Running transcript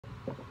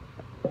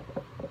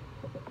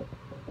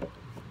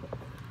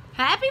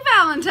Happy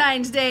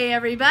Valentine's Day,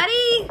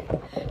 everybody!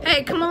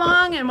 Hey, come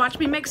along and watch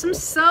me make some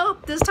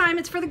soap. This time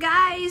it's for the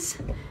guys.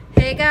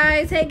 Hey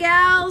guys, hey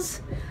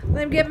gals.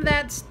 Let me get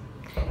that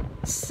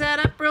set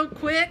up real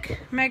quick.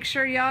 Make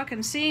sure y'all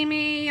can see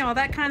me, all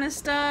that kind of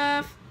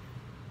stuff.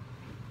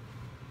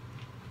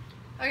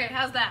 Okay,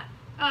 how's that?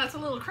 Oh, it's a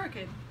little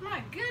crooked.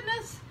 My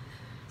goodness.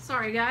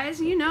 Sorry guys,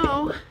 you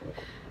know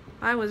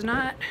I was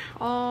not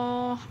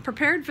all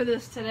prepared for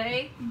this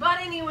today.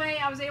 But anyway,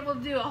 I was able to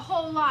do a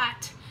whole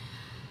lot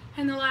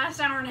in the last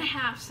hour and a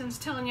half since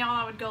telling y'all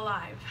I would go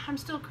live. I'm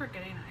still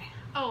crooked, ain't I?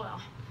 Oh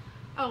well.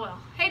 Oh well.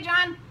 Hey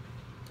John.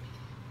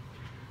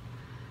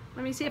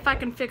 Let me see if I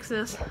can fix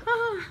this.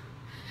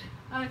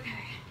 Okay.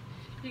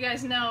 You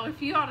guys know,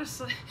 if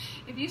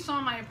you saw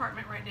my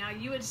apartment right now,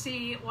 you would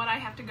see what I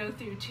have to go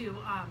through to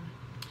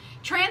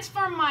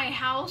transform my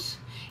house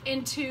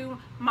into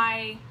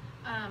my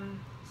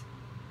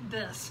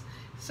this.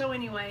 So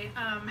anyway,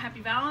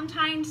 happy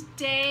Valentine's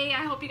Day.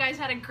 I hope you guys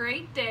had a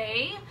great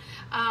day.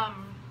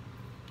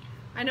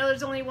 I know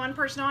there's only one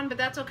person on, but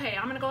that's okay.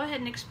 I'm gonna go ahead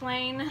and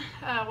explain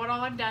what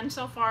all I've done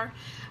so far.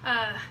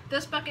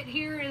 This bucket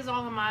here is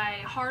all of my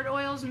hard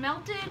oils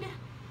melted.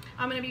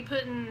 I'm gonna be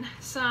putting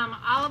some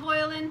olive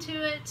oil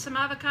into it, some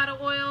avocado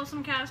oil,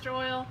 some castor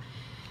oil,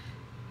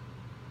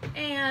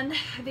 and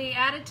the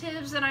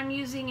additives that I'm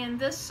using in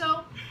this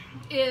soap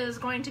is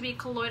going to be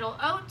colloidal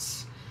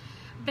oats,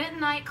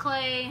 bentonite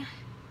clay,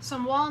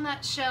 some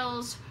walnut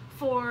shells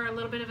for a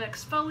little bit of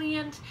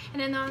exfoliant,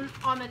 and then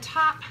on the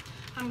top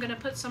I'm going to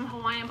put some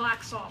Hawaiian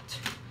black salt.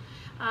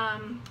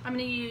 I'm going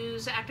to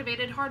use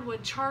activated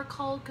hardwood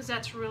charcoal because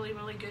that's really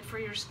good for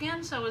your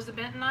skin. So is the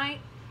bentonite.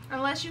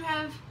 Unless you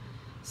have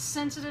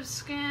sensitive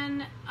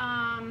skin,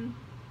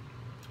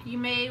 you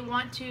may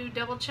want to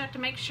double check to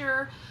make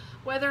sure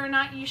whether or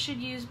not you should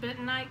use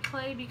bentonite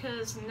clay,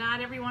 because not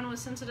everyone with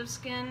sensitive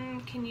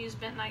skin can use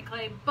bentonite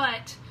clay.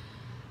 But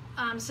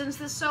since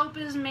this soap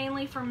is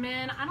mainly for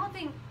men, I don't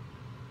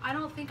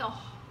think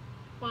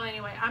well,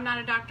 anyway, I'm not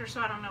a doctor, so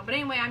I don't know. But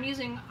anyway, I'm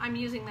using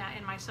that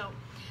in my soap.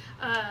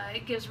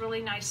 It gives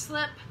really nice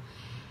slip,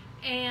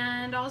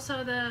 and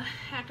also the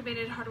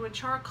activated hardwood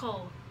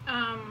charcoal.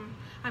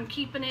 I'm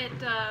keeping it,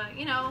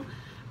 you know.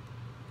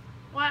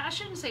 Well, I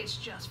shouldn't say it's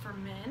just for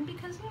men,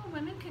 because you know,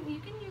 women you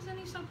can use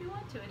any soap you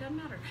want to. It doesn't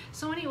matter.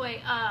 So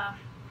anyway,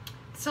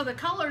 so the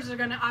colors are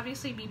going to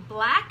obviously be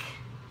black,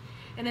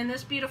 and then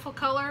this beautiful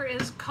color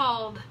is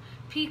called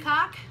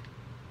Peacock.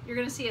 You're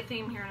going to see a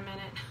theme here in a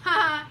minute.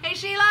 Hey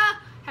Sheila!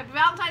 Happy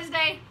Valentine's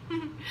Day!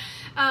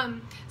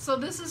 So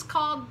this is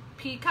called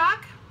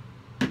Peacock,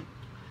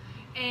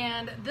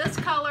 and this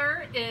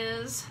color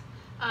is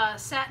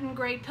satin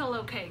gray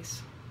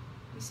pillowcase.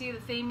 You see the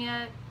theme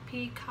yet?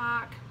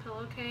 Peacock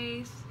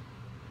pillowcase.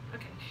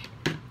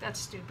 Okay, that's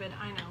stupid,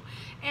 I know.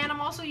 And I'm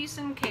also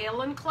using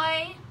kaolin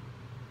clay.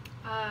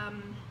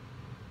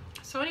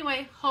 So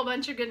anyway, whole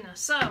bunch of goodness.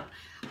 So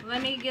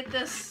let me get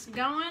this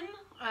going.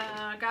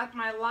 I got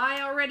my lye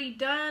already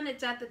done.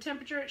 It's at the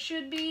temperature it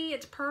should be.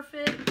 It's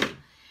perfect.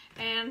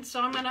 And so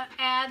I'm going to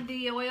add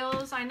the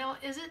oils. I know,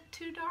 is it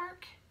too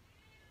dark?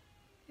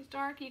 It's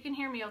dark? You can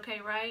hear me okay,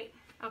 right?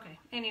 Okay,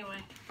 anyway.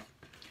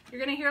 You're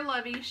going to hear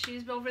Lovey.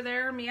 She's over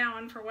there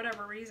meowing for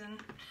whatever reason.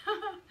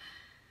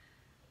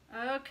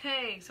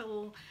 Okay,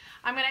 so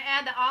I'm going to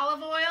add the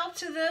olive oil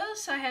to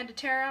this. I had to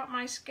tear out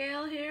my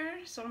scale here.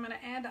 So I'm going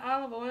to add the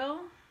olive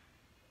oil.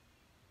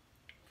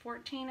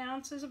 14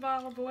 ounces of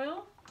olive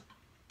oil.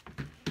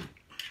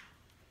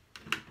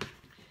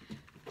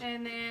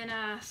 And then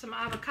some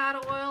avocado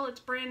oil. It's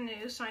brand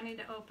new, so I need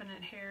to open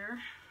it here.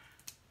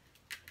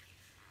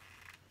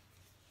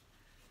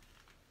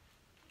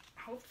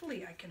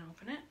 Hopefully I can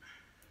open it.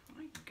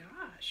 My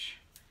gosh.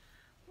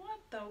 What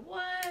the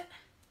what?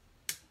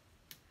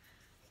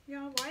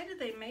 Y'all, why did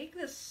they make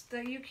this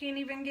that you can't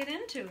even get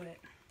into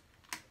it?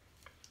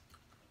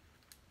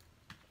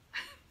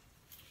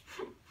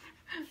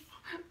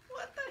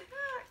 What the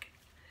heck?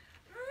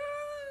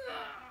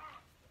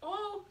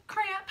 Oh,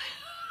 crap.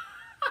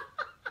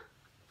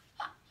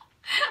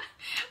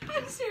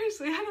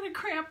 Seriously, I got a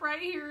cramp right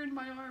here in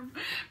my arm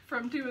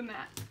from doing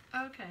that.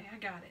 Okay, I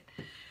got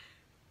it.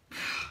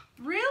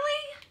 Really?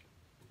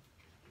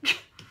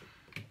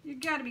 You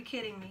gotta be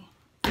kidding me.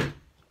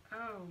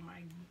 Oh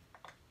my.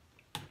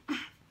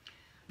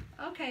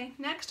 Okay,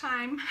 next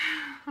time,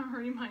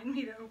 remind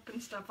me to open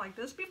stuff like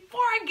this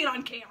before I get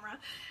on camera.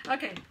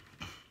 Okay,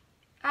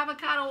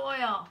 avocado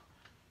oil,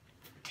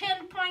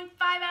 10.5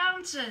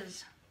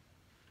 ounces.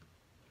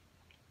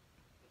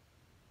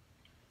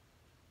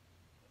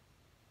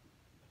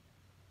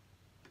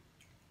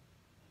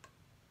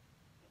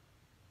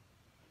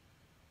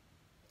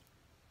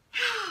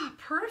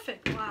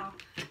 Perfect. Wow.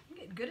 I'm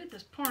getting good at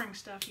this pouring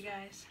stuff, you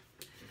guys.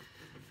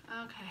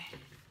 Okay.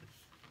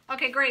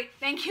 Okay, great.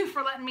 Thank you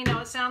for letting me know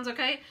it sounds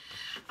okay.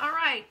 All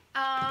right.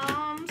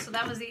 So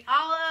that was the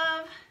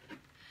olive.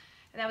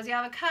 And that was the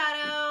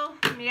avocado.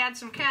 Let me add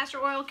some castor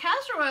oil.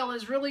 Castor oil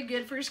is really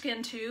good for your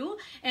skin too.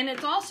 And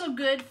it's also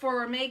good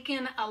for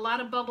making a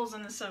lot of bubbles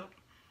in the soap.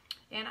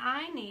 And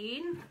I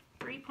need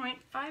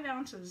 3.5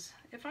 ounces.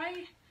 If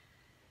I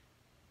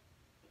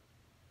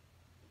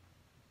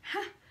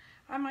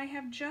I might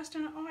have just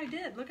enough. Oh, I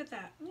did. Look at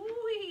that.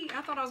 Ooh,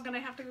 I thought I was going to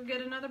have to go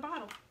get another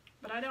bottle,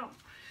 but I don't.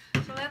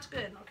 So that's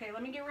good. Okay,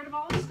 let me get rid of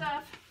all this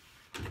stuff.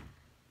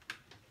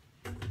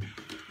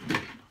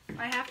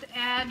 I have to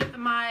add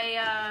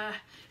my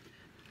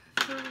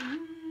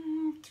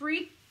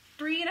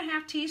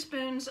 3.5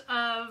 teaspoons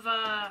of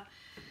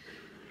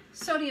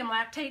sodium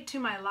lactate to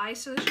my lye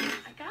solution.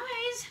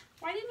 Guys,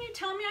 why didn't you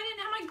tell me I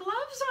didn't have my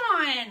gloves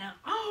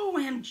on?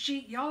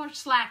 OMG, y'all are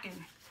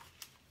slacking.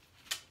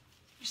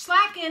 You're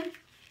slacking.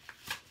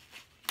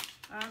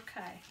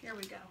 Okay, here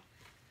we go.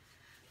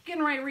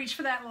 Getting ready to reach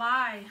for that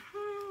lye.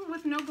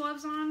 With no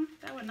gloves on,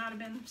 that would not have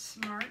been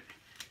smart.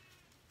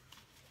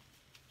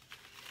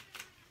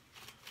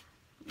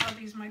 Love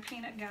these, my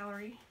peanut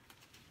gallery.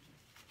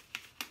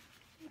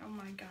 Oh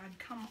my God,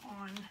 come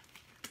on.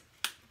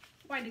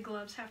 Why do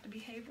gloves have to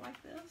behave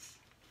like this?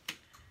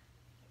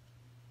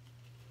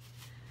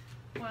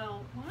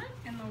 Well, what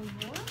in the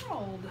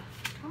world?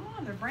 Come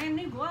on, they're brand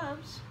new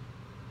gloves.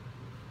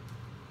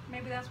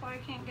 Maybe that's why I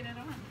can't get it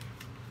on.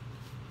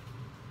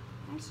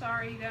 I'm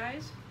sorry, you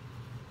guys.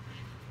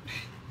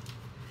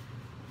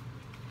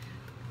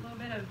 A little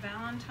bit of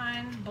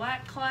Valentine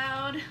Black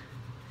Cloud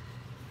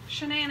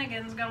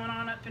shenanigans going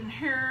on up in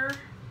here.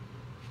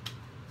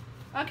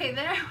 Okay,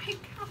 there we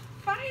go,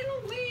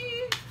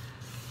 finally.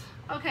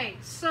 Okay,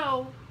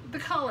 so the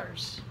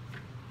colors.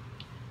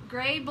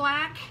 Gray,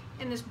 black,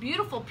 and this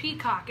beautiful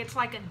peacock. It's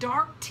like a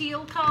dark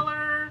teal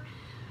color.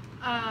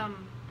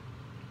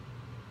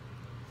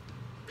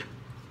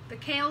 The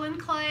kaolin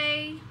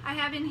clay I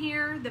have in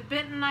here, the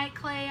bentonite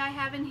clay I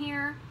have in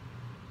here,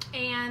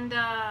 and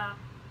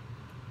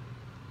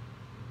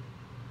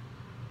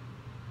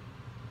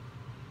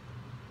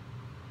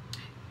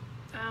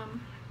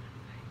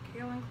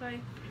kaolin clay,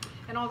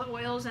 and all the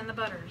oils and the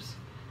butters.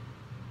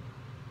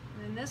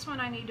 And then this one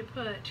I need to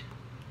put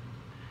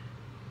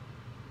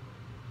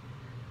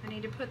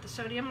the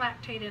sodium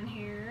lactate in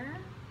here.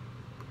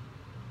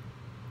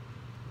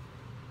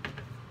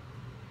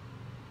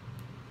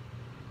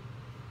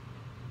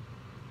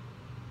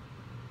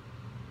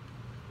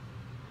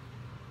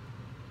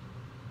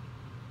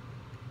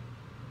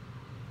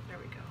 There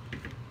we go.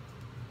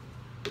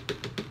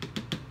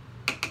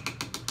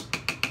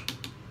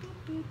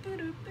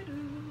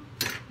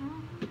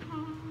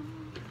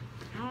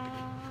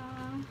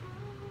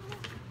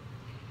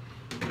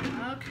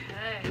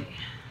 Okay.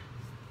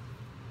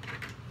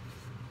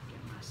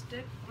 Get my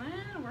stick.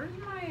 Where's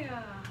my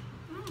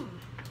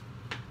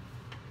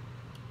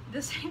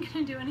This ain't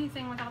gonna do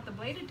anything without the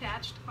blade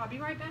attached. I'll be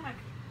right back.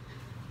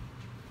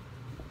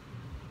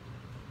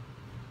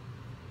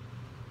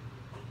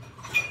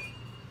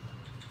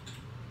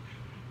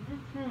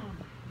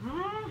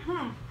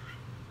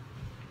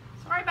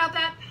 Sorry about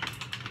that.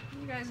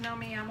 You guys know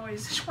me, I'm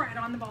always right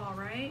on the ball,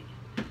 right?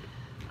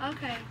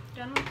 Okay,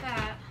 done with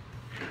that.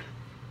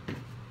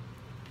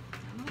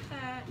 Done with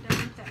that,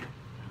 done with that, done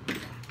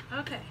with that.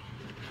 Okay.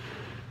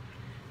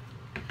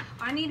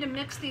 I need to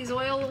mix these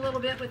oil a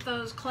little bit with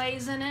those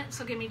clays in it,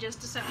 so give me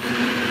just a second.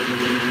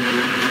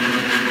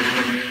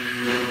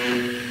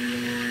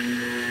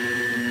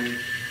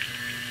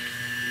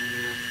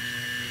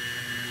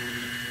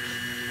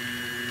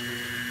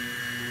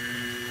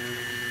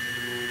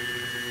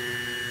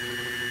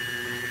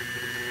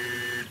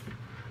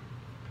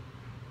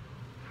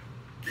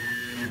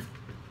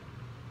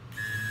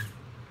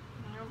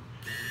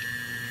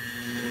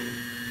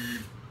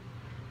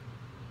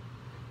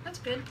 That's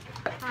good.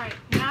 All right,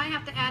 now I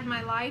have to add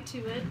my lye to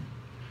it.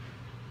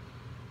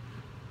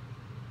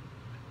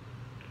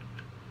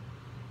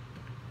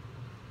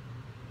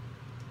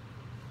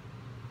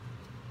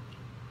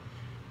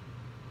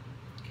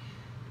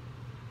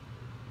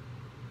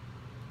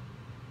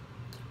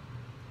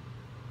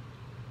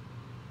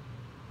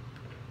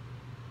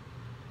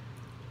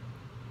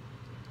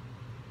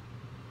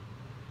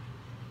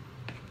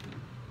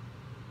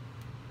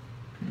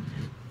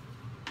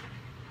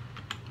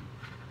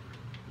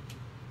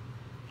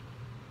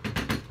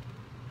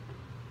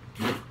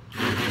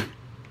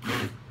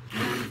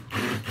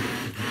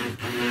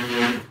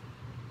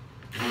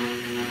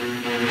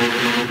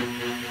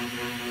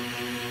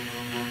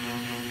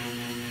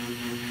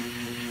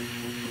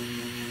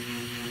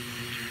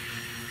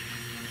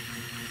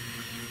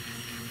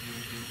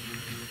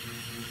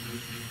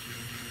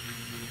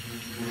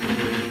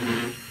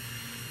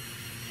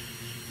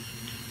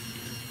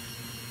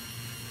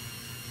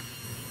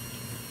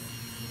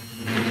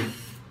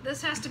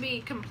 This has to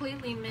be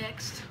completely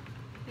mixed.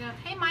 Yeah.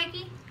 Hey,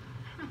 Mikey.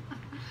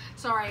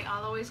 Sorry,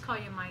 I'll always call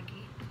you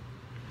Mikey.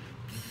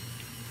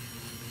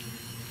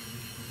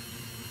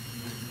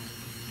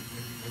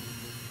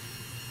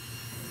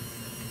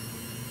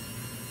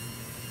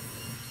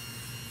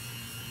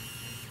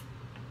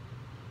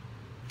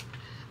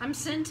 I'm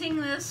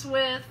scenting this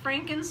with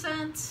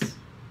frankincense,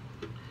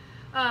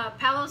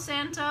 Palo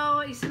Santo,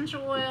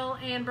 essential oil,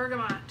 and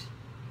bergamot.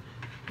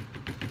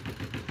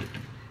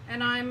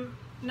 And I'm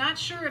not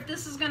sure if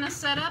this is going to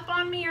set up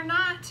on me or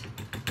not.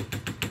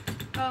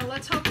 Oh,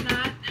 let's hope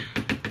not.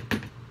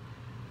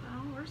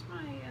 Oh, where's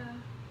my...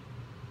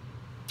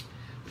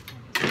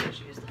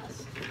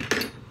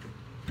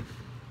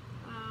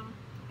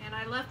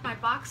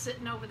 box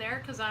sitting over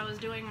there because I was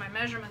doing my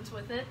measurements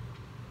with it.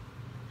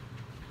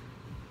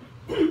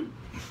 Okay,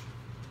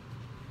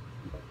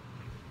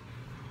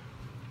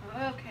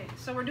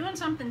 so we're doing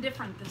something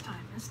different this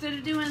time. Instead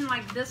of doing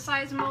like this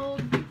size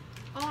mold,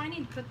 oh, I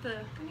need to put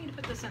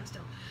this in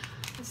still.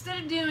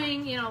 Instead of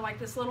doing, you know, like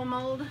this little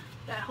mold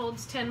that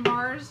holds 10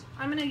 bars,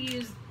 I'm gonna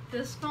use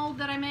this mold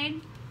that I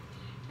made.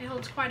 It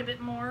holds quite a bit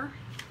more.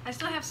 I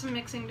still have some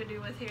mixing to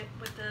do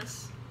with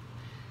this,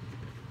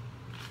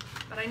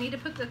 but I need to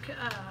put the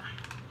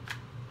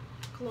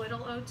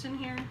colloidal oats in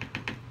here.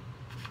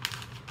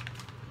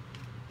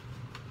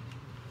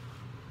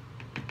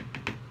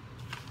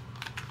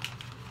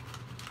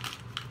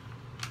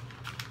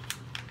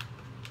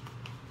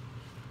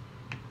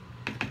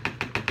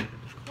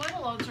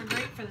 Colloidal oats are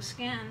great for the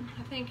skin.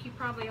 I think you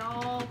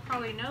all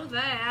probably know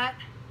that.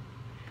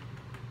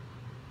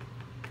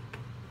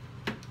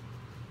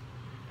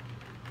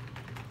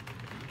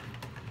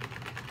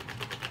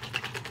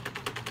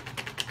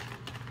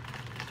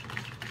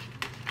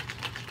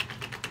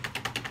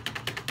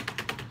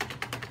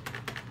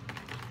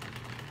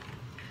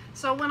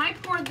 So when I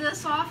poured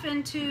this off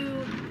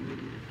into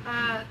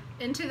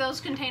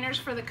those containers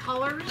for the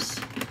colors,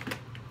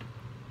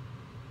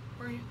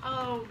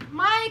 oh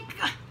my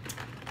God!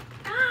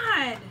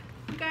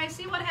 You guys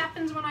see what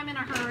happens when I'm in a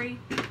hurry?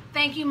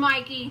 Thank you,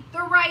 Mikey.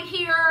 They're right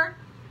here.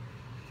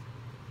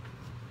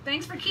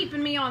 Thanks for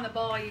keeping me on the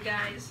ball, you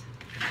guys.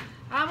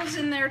 I was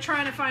in there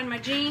trying to find my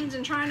jeans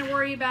and trying to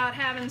worry about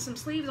having some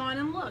sleeves on,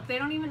 and look, they're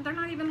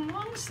not even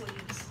long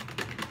sleeves.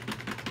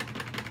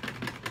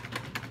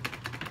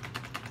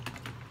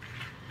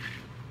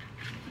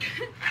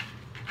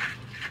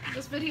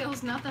 This video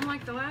is nothing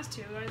like the last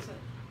two, is it?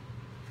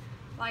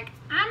 Like,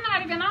 I'm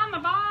not even on the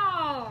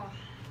ball.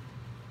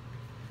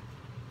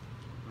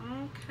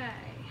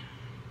 Okay.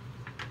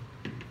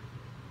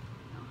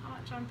 Now how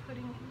much I'm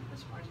putting in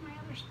this? Where's my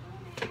other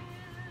spoon at?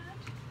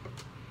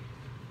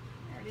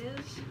 There it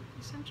is.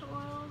 Essential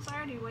oils. I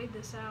already weighed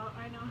this out.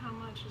 I know how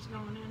much is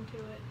going into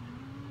it.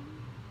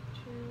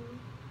 1, 2.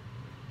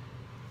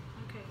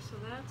 Okay, so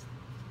that's.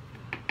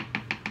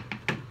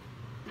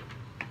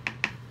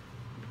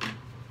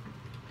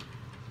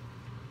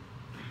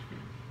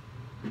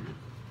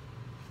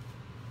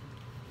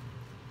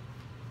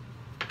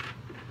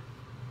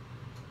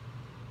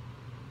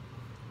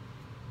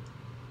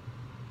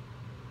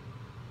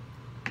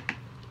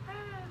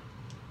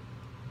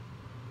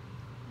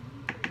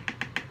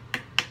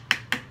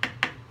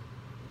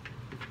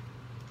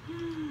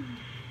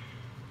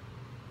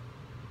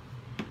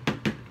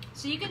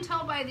 So you can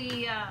tell by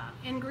the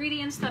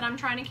ingredients that I'm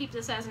trying to keep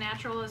this as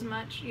natural as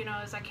much, you know,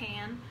 as I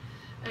can,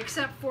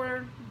 except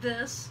for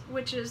this,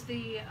 which is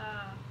the,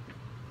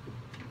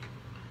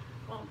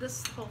 well,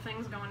 this whole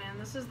thing's going in.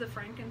 This is the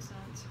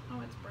frankincense.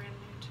 Oh, it's brand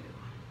new too.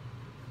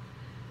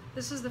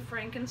 This is the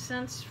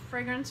frankincense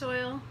fragrance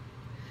oil.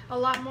 A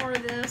lot more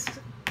of this.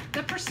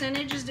 The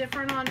percentage is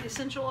different on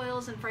essential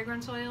oils and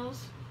fragrance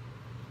oils.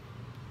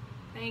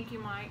 Thank you,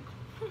 Mike.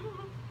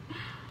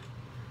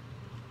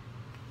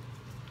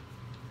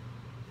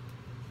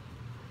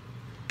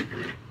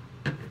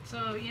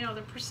 So, you know,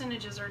 the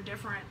percentages are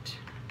different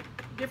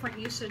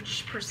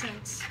usage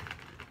percents.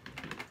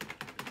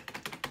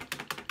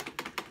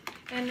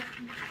 And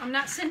I'm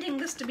not sending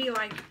this to be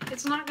like,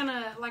 it's not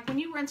gonna, like when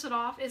you rinse it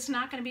off, it's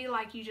not gonna be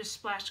like you just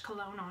splashed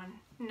cologne on.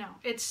 No,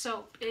 it's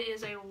soap. It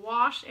is a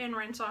wash and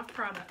rinse off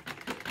product.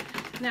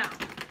 Now,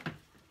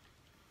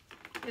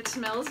 it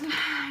smells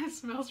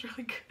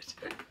really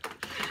good.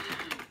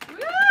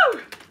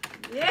 Woo!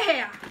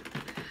 Yeah!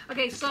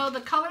 Okay, so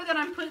the color that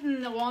I'm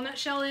putting the walnut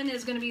shell in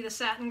is going to be the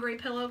satin gray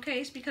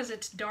pillowcase because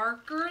it's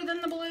darker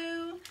than the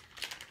blue.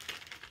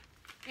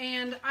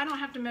 And I don't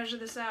have to measure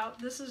this out.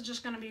 This is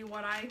just going to be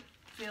what I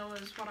feel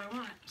is what I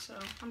want. So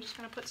I'm just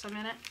going to put some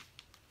in it.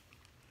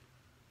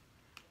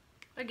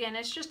 Again,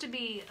 it's just to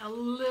be a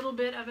little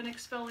bit of an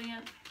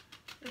exfoliant.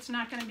 It's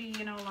not going to be,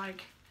 you know,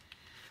 like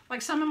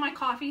some of my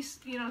coffee,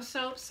 you know,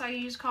 soaps. I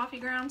use coffee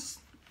grounds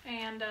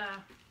and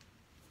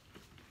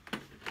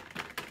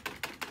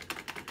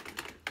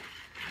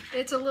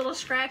it's a little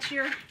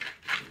scratchier.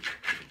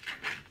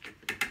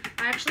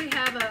 I actually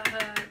have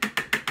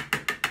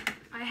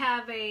I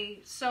have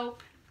a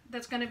soap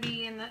that's going to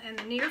be in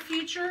the near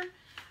future.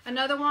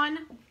 Another one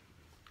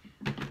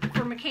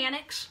for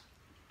mechanics.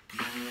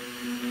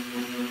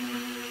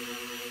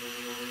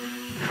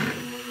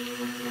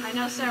 I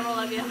know several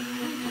of you.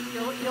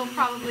 You'll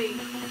probably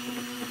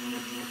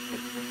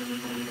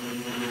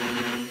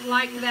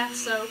like that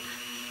soap.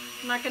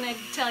 I'm not going to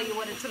tell you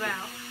what it's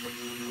about.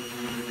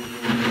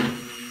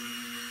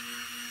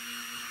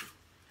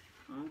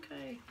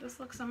 Okay, this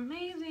looks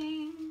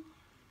amazing.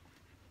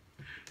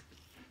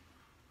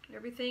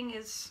 Everything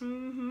is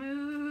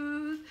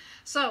smooth.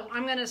 So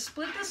I'm going to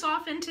split this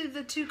off into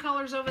the two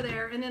colors over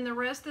there, and then the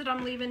rest that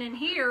I'm leaving in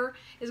here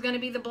is going to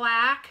be the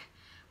black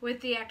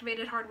with the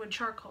activated hardwood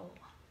charcoal.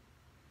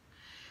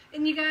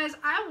 And you guys,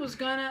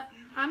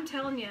 I'm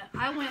telling you,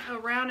 I went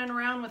around and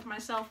around with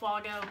myself a while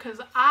ago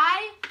because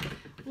I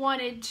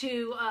wanted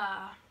to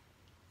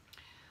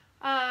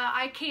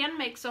I can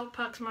make soap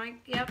pucks, Mike.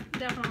 Yep,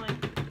 definitely.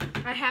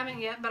 I haven't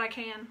yet, but I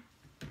can.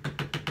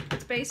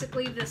 It's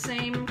basically the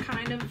same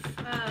kind of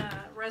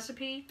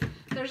recipe.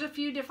 There's a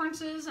few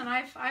differences, and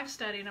I've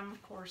studied them,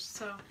 of course.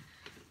 So,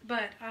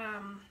 but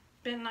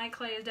bentonite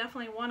clay is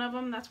definitely one of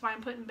them. That's why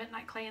I'm putting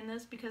bentonite clay in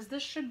this, because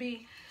this should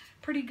be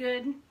pretty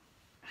good.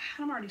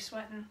 I'm already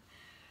sweating.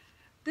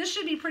 This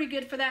should be pretty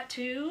good for that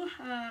too.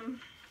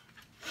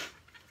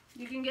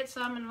 You can get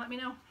some and let me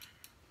know.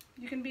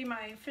 You can be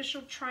my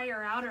official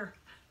tryer-outer.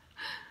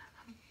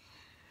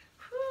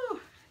 Whew.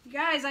 You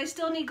guys, I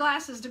still need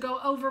glasses to go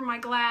over my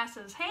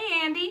glasses.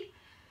 Hey, Andy.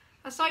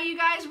 I saw you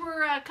guys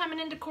were coming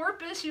into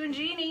Corpus, you and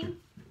Jeannie.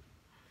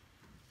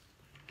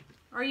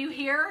 Are you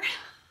here?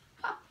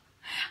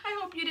 I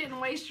hope you didn't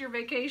waste your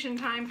vacation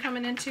time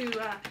coming into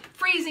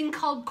freezing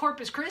cold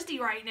Corpus Christi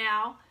right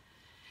now.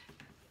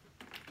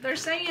 They're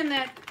saying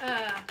that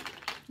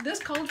this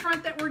cold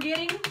front that we're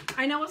getting,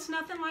 I know it's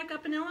nothing like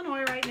up in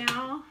Illinois right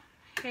now.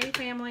 Hey,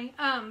 family.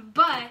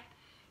 But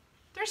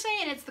they're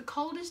saying it's the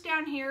coldest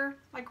down here.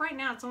 Like right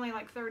now, it's only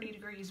like 30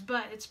 degrees,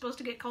 but it's supposed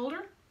to get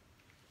colder.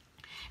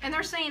 And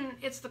they're saying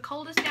it's the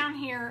coldest down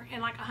here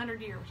in like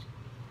 100 years.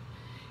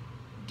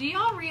 Do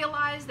y'all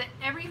realize that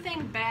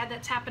everything bad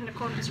that's happened to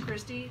Corpus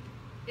Christi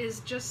is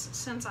just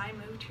since I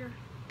moved here?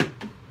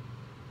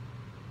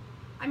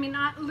 I mean,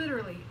 not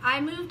literally. I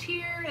moved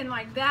here, and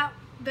like that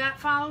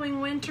following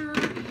winter,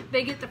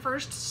 they get the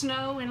first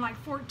snow in like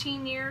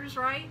 14 years,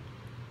 right?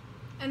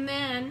 And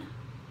then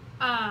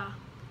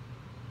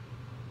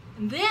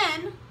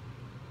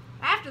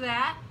after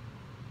that,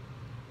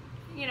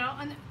 you know,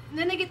 and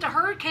then they get to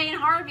Hurricane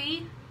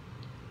Harvey.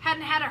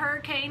 Hadn't had a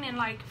hurricane in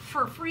like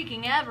for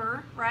freaking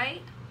ever,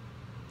 right?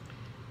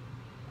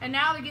 And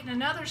now they're getting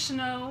another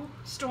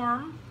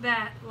snowstorm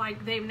that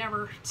like they've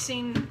never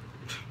seen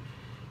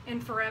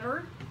in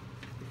forever.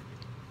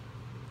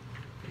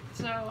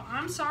 So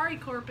I'm sorry,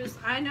 Corpus.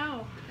 I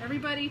know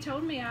everybody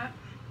told me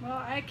well,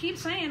 I keep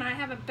saying I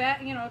have a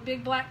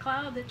big black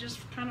cloud that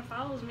just kind of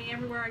follows me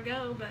everywhere I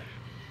go, but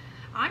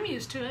I'm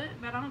used to it,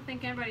 but I don't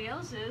think anybody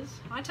else is.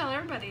 I tell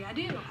everybody I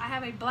do. I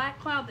have a black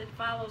cloud that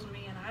follows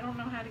me, and I don't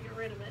know how to get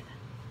rid of it.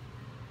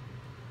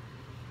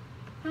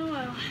 Oh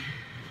well,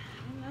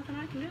 nothing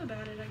I can do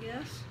about it, I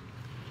guess.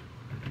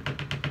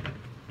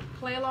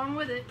 Play along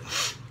with it.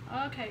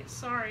 Okay,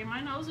 sorry, my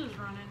nose is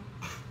running.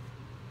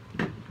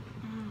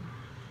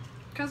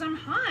 Because I'm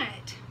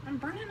hot. I'm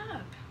burning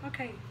up.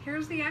 Okay,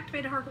 here's the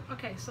activated heart.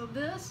 Okay, so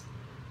this,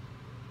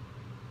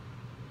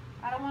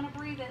 I don't want to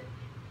breathe it.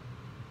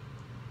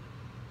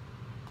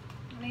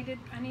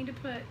 I need to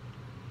put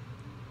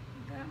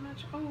that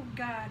much. Oh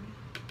God.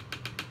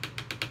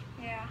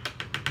 Yeah,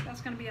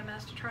 that's gonna be a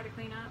mess to try to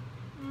clean up.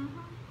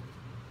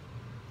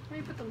 Let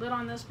me put the lid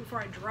on this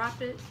before I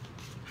drop it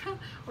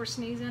or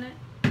sneeze in it.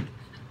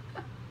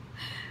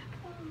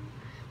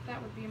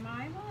 That would be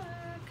my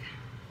luck.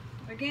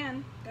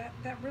 Again,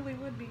 that really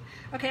would be.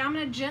 Okay, I'm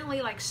gonna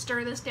gently like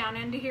stir this down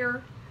into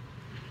here.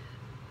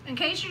 In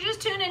case you're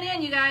just tuning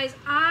in, you guys,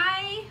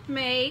 I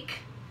make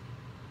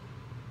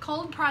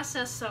cold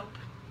processed soap.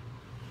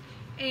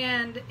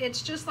 And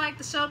it's just like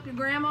the soap your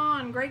grandma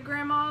and great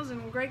grandmas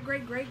and great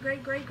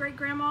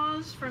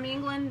grandmas from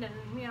England and,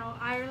 you know,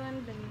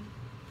 Ireland and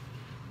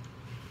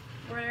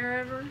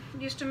wherever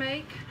used to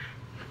make.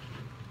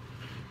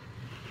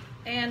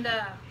 And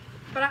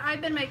but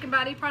I've been making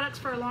body products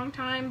for a long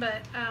time,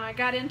 but I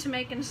got into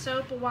making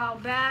soap a while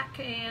back,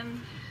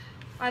 and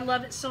I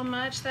love it so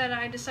much that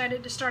I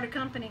decided to start a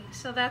company.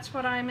 So that's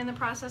what I'm in the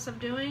process of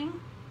doing.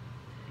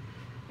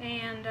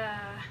 And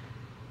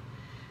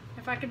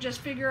if I could just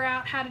figure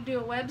out how to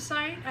do a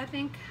website, I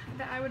think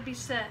that I would be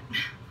set.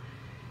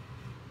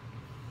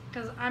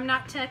 Because I'm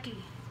not techie.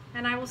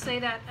 And I will say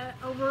that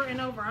over and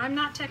over. I'm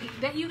not techie.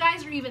 That you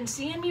guys are even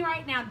seeing me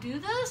right now do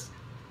this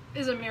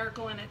is a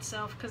miracle in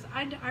itself. Because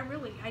I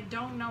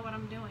don't know what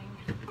I'm doing.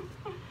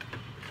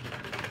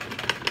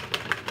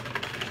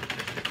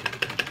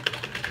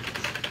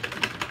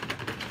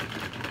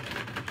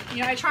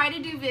 You know, I try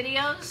to do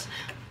videos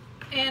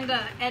and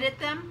edit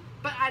them,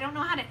 but I don't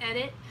know how to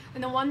edit.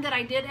 And the one that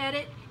I did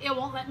edit, it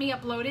won't let me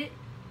upload it.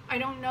 I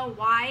don't know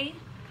why.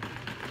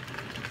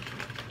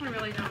 I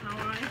really don't know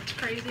why. It's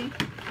crazy.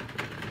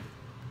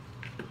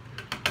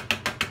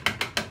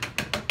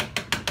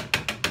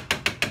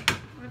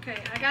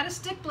 Okay, I gotta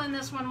stick blend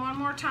this one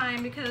more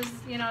time because,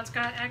 you know, it's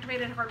got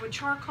activated hardwood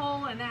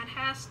charcoal and that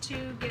has to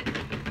get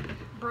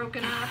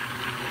broken up.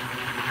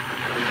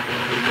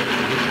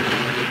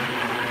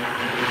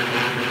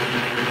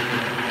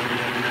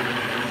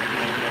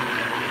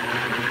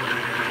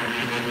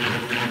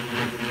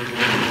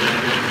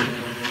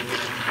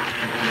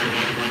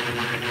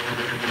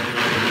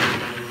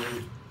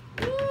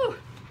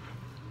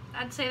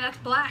 I'd say that's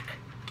black,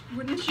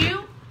 wouldn't you?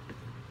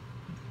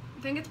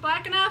 You think it's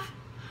black enough?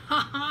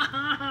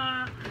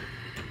 Oh,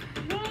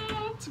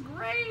 it's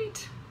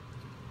great.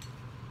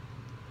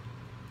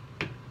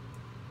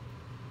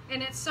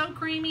 And it's so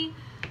creamy.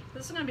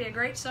 This is gonna be a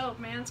great soap,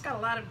 man. It's got a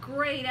lot of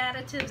great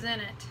additives in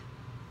it.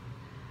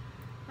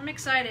 I'm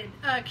excited.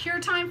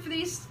 Cure time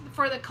for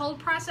for the cold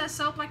process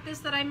soap like this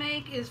that I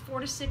make is 4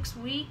 to 6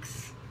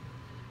 weeks.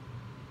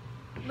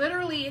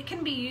 Literally, it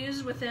can be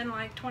used within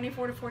like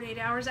 24 to 48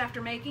 hours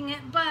after making it,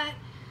 but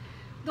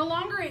the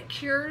longer it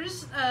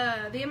cures,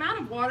 the amount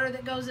of water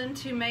that goes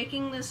into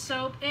making this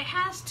soap, it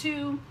has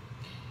to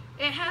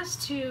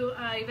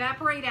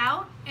evaporate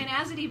out, and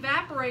as it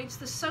evaporates,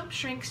 the soap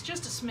shrinks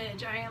just a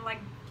smidge. I mean, like,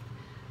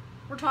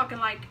 we're talking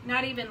like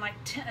not even like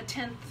a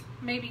tenth,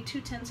 maybe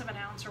 2/10 of an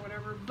ounce or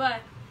whatever,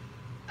 but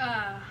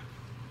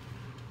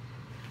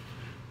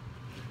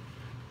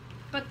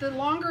the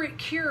longer it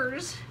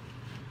cures,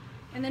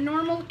 and the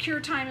normal cure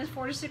time is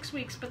 4 to 6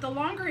 weeks, but the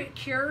longer it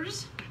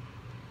cures,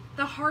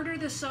 the harder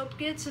the soap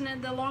gets, and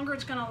then the longer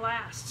it's gonna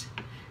last.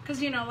 Because,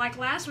 you know, like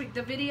last week,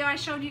 the video I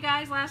showed you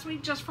guys last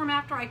week, just from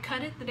after I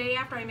cut it, the day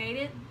after I made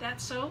it,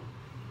 that soap,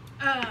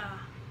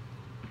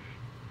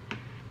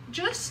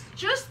 just,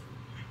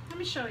 let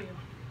me show you.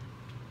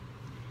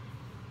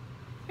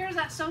 Here's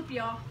that soap,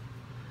 y'all.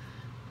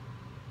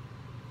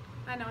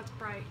 I know it's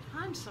bright.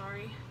 I'm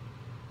sorry.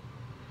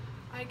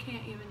 I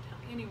can't even tell.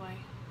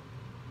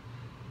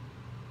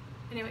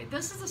 Anyway,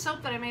 this is the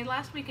soap that I made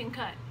last week and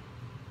cut.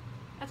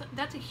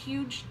 That's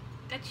huge.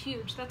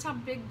 That's how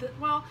big the,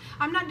 well,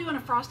 I'm not doing a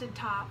frosted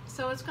top,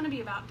 so it's going to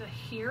be about to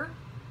here.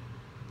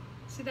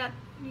 See that?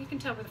 You can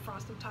tell with the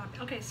frosted top.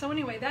 Okay, so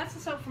anyway, that's the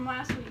soap from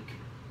last week.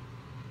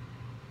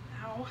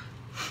 Ow.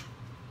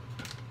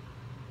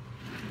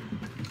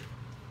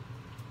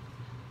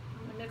 I'm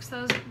going to mix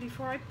those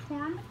before I pour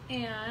them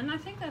in. I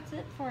think that's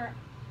it for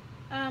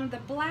the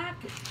black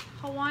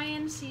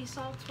Hawaiian sea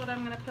salt's what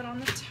I'm going to put on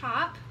the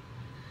top.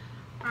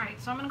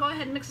 Alright, so I'm going to go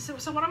ahead and mix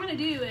this. So what I'm going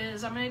to do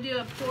is I'm going to do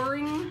a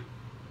pouring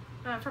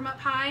from up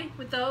high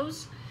with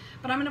those,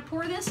 but I'm going to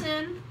pour this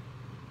in.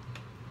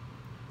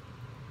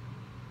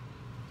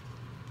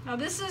 Now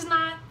this is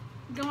not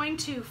going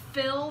to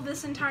fill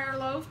this entire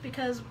loaf,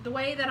 because the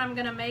way that I'm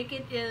going to make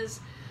it is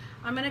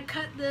I'm going to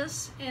cut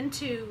this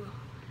into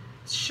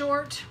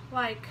short,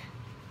 like,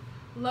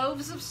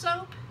 loaves of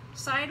soap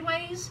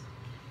sideways,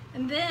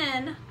 and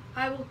then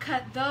I will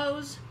cut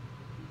those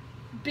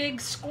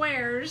big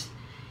squares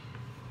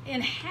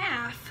in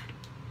half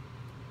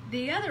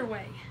the other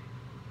way.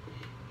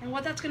 And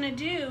what that's going to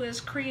do is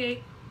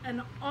create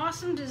an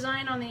awesome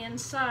design on the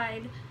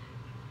inside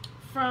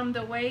from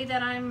the way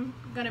that I'm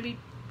going to be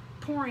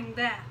pouring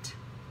that.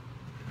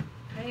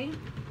 Okay?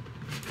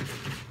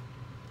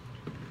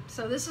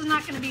 So this is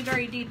not going to be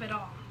very deep at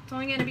all. It's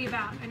only going to be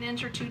about 1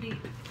 inch or 2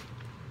 deep.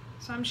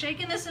 So I'm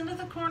shaking this into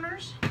the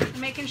corners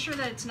and making sure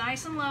that it's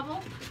nice and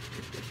level.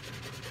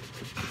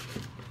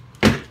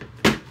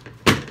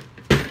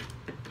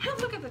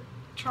 Look at the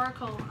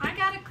charcoal. I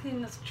gotta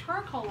clean this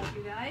charcoal up,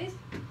 you guys.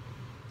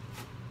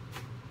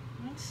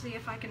 Let's see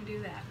if I can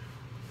do that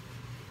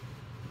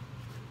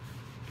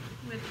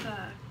with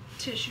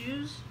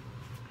tissues.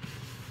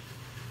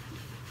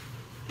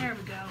 There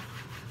we go.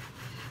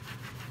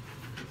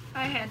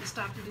 I had to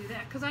stop to do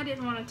that because I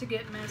didn't want it to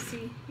get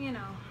messy, you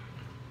know.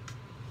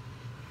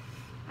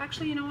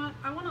 Actually, you know what?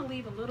 I want to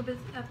leave a little bit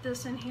of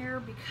this in here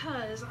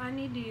because I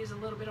need to use a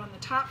little bit on the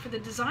top for the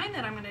design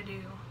that I'm going to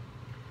do.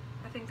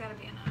 I think that'll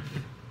be enough.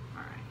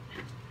 All right.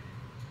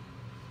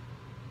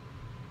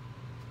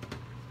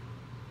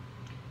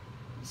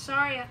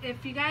 Sorry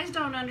if you guys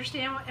don't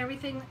understand what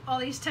everything, all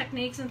these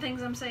techniques and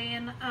things I'm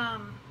saying.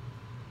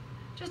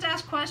 Just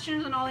ask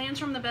questions and I'll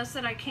answer them the best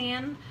that I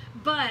can.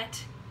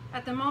 But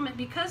at the moment,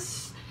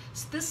 because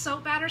this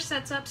soap batter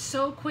sets up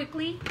so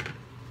quickly,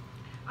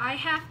 I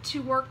have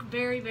to work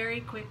very, very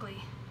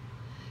quickly.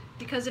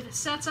 Because if it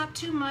sets up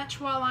too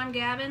much while I'm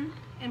gabbing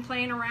and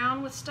playing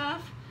around with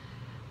stuff,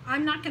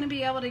 I'm not going to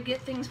be able to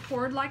get things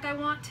poured like I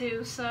want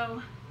to.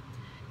 So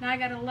now I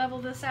got to level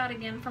this out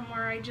again from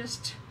where I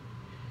just...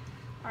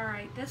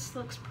 Alright, this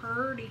looks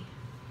pretty.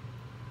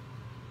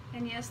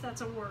 And yes,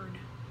 that's a word.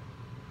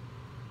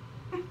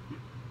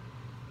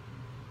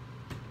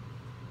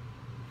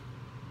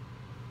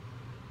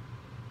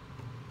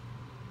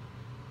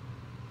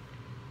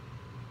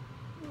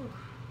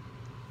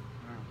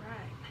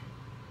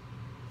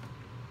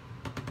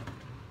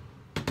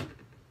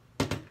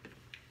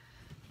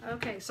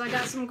 Okay, so I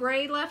got some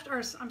gray left,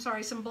 or I'm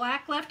sorry, some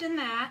black left in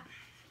that.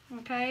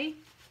 Okay.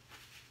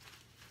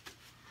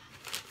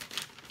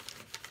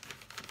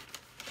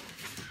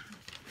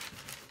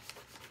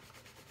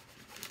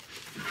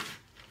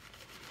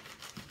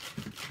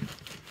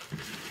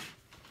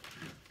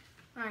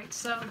 All right,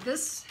 so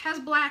this has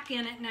black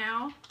in it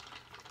now,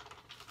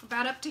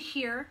 about up to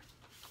here.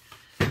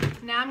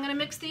 Now I'm going to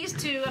mix these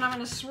two and I'm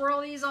going to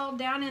swirl these all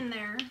down in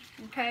there,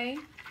 okay?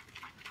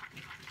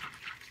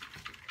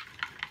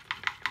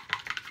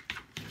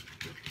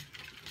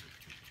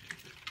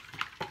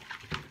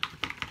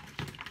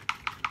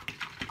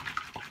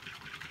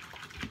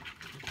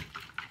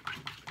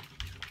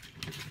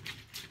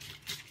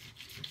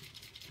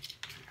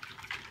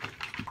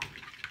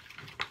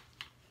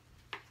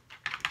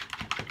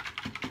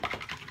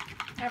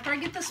 After I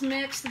get this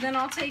mixed, then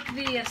I'll take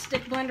the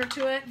stick blender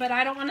to it, but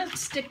I don't want to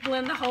stick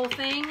blend the whole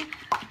thing.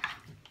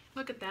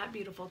 Look at that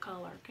beautiful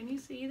color. Can you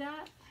see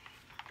that?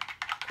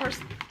 course,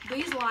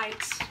 these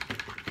lights,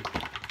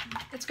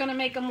 it's going to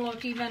make them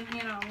look even,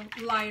 you know,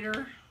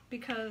 lighter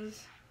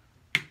because,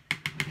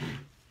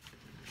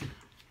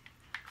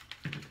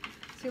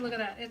 see, look at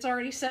that. It's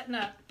already setting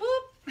up.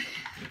 Boop.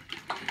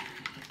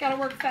 Got to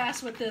work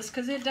fast with this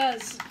because it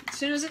does. As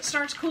soon as it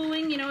starts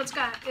cooling, you know, it's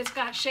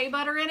got shea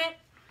butter in it.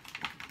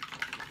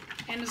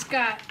 And it's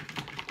got,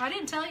 I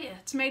didn't tell you,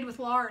 it's made with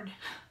lard.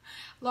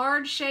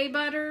 Lard, shea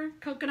butter,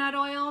 coconut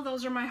oil.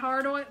 Those are my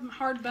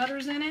hard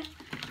butters in it.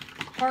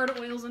 Hard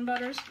oils and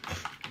butters.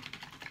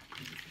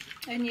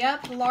 And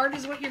yep, lard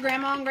is what your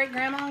grandma and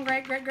great-grandma and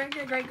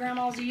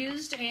great-great-great-great-great-grandmas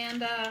used.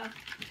 And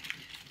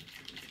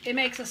it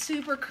makes a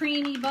super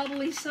creamy,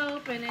 bubbly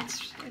soap, and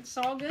it's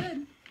all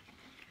good.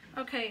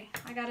 Okay,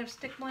 I gotta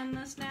stick blend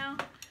this now.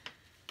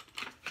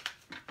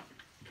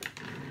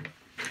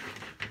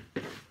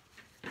 Get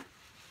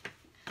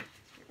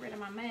rid of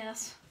my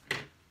mess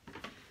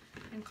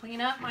and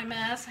clean up my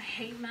mess. I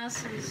hate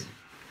messes.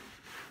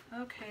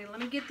 Okay, let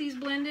me get these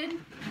blended.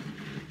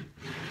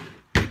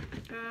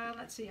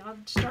 Let's see, I'll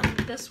start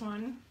with this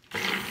one. So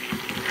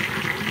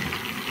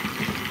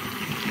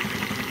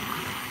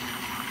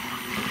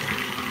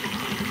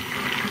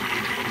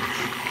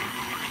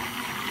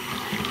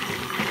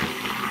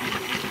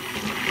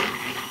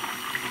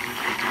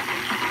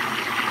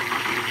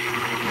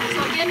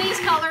again, these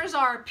colors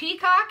are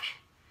Peacock,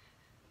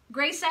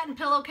 gray satin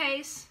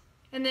pillowcase,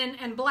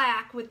 and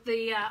black with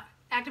the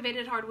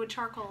activated hardwood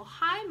charcoal.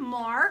 Hi,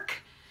 Mark.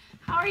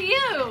 How are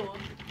you?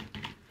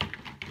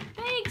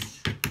 Thanks.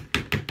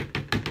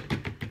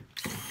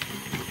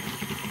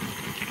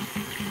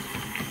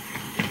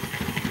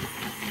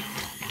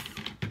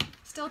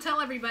 Still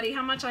tell everybody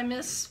how much I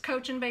miss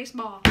coaching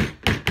baseball.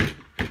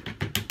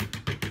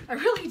 I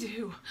really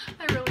do.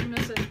 I really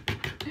miss it.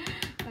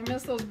 I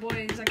miss those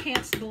boys. I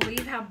can't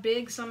believe how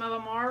big some of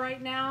them are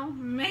right now.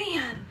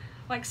 Man,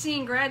 like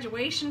seeing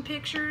graduation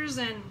pictures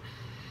and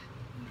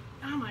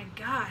oh my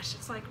gosh,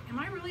 it's like, am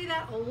I really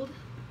that old?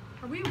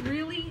 Are we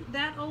really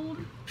that old?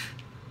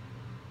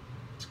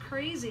 It's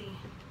crazy.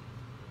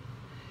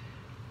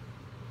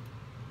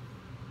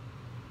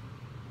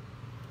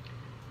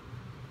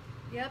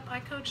 Yep, I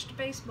coached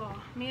baseball.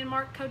 Me and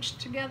Mark coached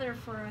together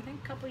for, I think,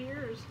 a couple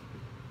years.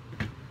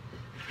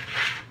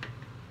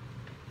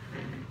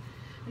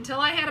 Until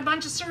I had a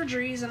bunch of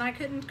surgeries and I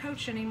couldn't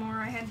coach anymore.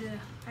 I had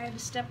to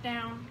step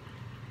down.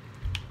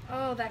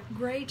 Oh, that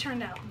gray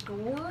turned out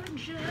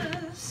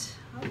gorgeous.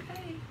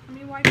 Okay, let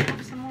me wipe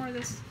off some more of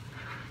this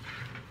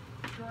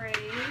gray.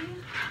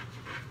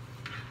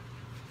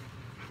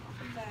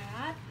 Off of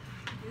that.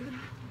 Do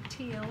the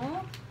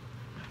teal.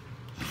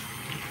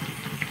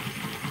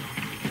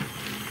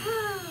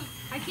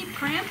 I keep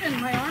cramping.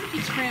 My arm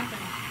keeps cramping.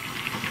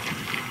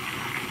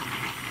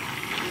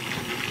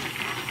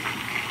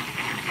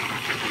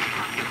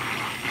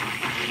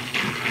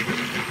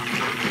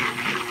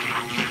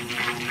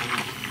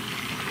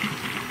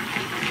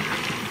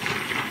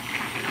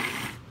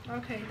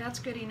 Okay, that's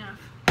good enough.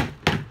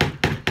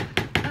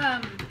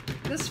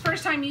 This is the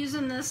first time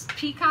using this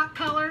Peacock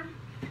color.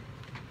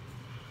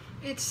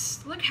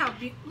 It's look how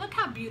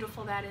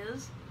beautiful that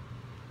is.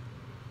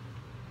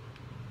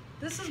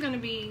 This is going to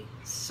be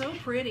so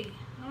pretty.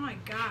 Oh my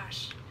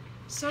gosh.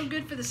 So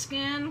good for the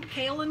skin.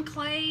 Kaolin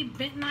clay,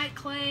 bentonite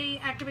clay,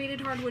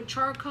 activated hardwood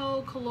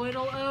charcoal,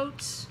 colloidal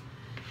oats,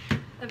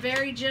 a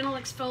very gentle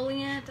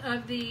exfoliant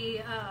of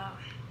the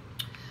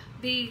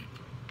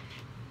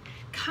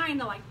kind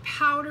of like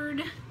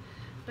powdered,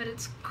 but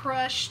it's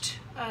crushed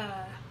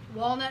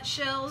walnut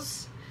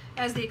shells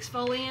as the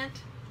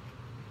exfoliant.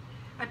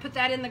 I put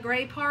that in the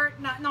gray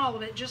part, not in all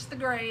of it, just the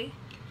gray.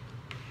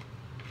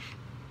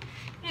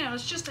 You know,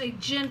 it's just a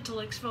gentle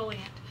exfoliant.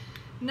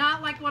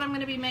 Not like what I'm going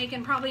to be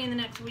making probably in the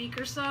next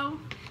week or so,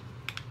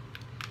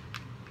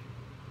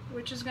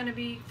 which is going to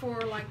be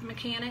for like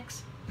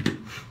mechanics.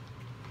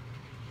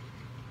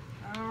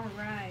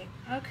 Alright,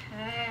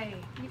 okay.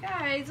 You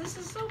guys, this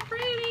is so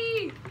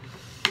pretty.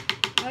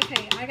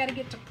 Okay, I got to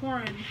get to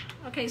pouring.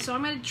 Okay, so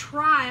I'm going to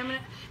try.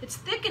 It's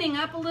thickening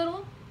up a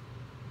little.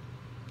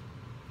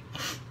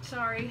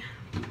 Sorry.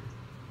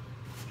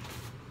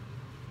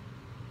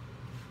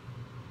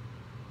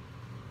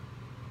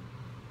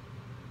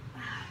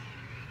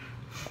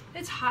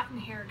 It's hot in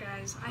here,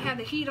 guys. I have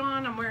the heat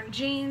on. I'm wearing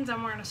jeans.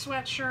 I'm wearing a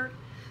sweatshirt.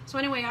 So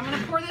anyway, I'm going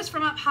to pour this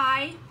from up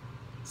high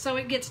so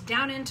it gets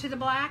down into the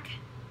black.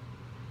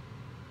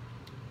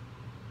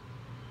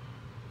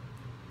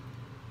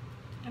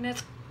 And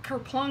it's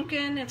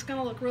kerplunking. It's going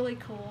to look really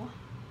cool.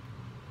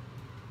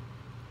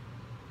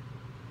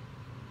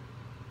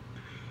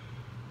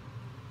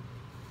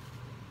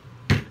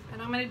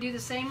 And I'm going to do the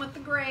same with the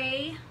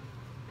gray.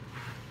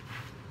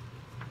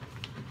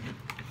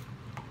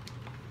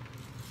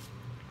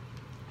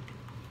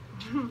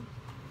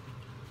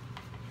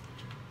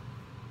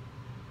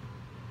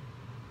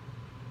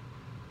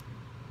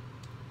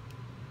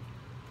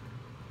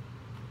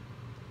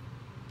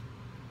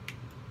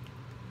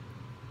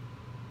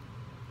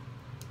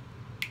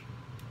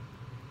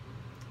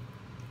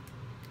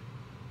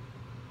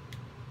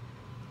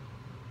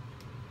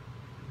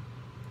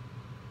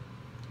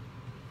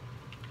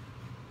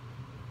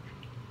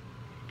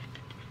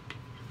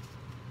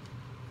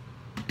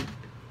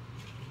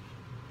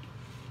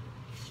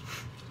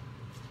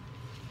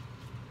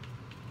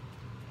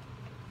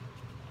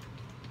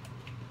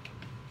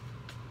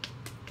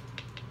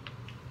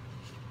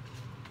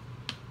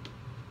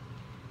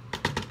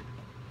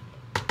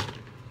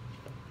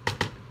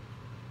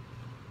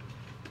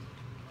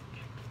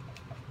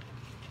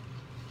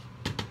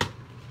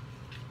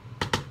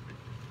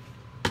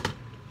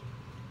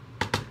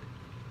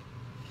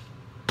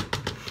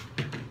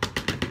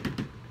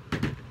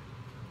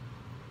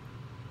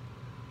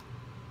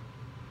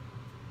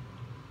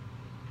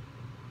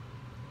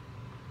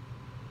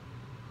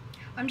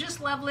 I'm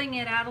just leveling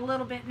it out a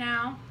little bit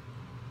now.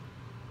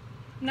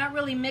 I'm not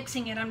really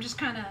mixing it, I'm just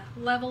kind of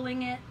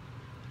leveling it.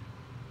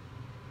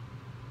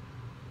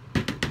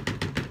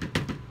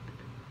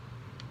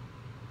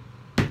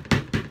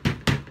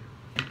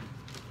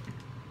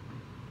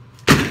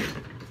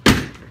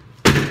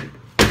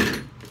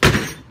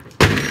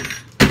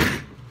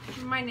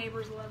 My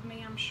neighbors love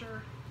me, I'm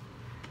sure.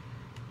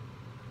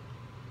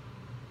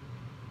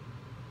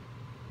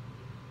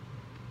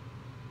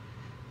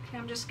 Okay,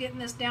 I'm just getting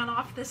this down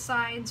off the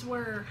sides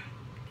where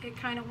it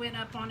kind of went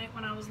up on it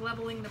when I was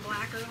leveling the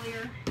black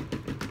earlier.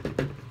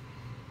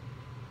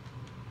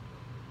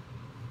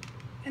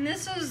 And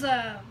this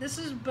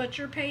is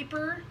butcher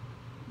paper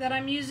that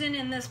I'm using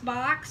in this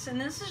box,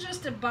 and this is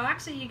just a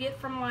box that you get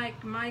from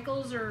like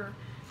Michael's or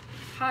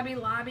Hobby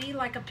Lobby,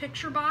 like a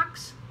picture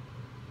box.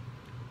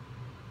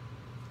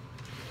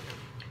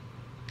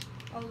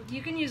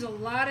 You can use a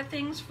lot of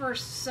things for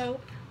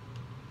soap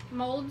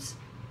molds.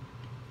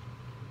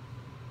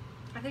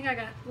 I think I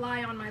got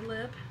lye on my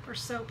lip, or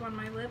soap on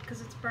my lip, because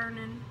it's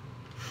burning.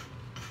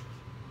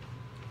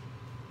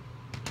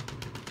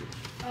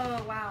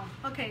 Oh wow.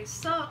 Okay,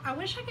 so I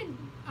wish I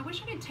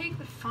could take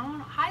the phone.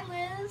 Hi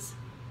Liz.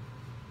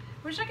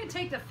 Wish I could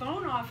take the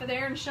phone off of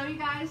there and show you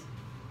guys.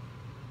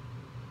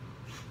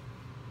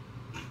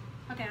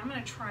 Okay, I'm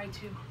gonna try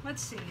to.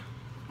 Let's see.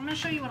 I'm gonna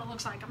show you what it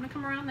looks like. I'm gonna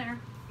come around there.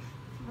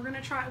 We're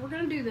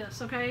gonna do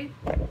this, okay?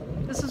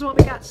 This is what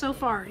we got so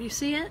far. You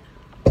see it?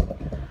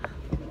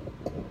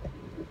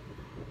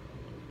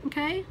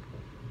 Okay?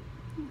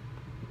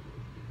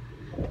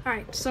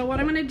 Alright, so what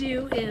I'm gonna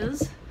do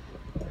is,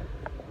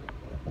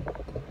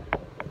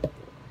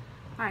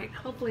 alright,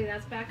 hopefully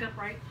that's back up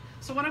right.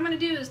 So what I'm gonna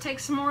do is take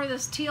some more of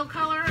this teal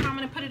color and I'm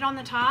gonna put it on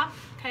the top,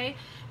 okay?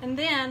 And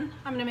then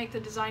I'm gonna make the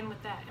design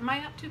with that. Am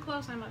I up too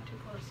close? I'm up too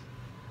close.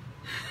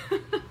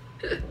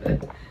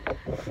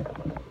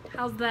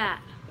 How's that?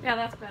 Yeah,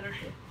 that's better.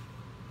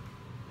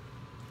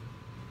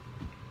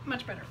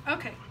 Much better.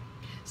 Okay.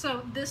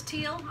 So this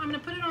teal, I'm going to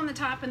put it on the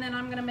top and then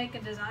I'm going to make a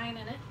design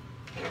in it.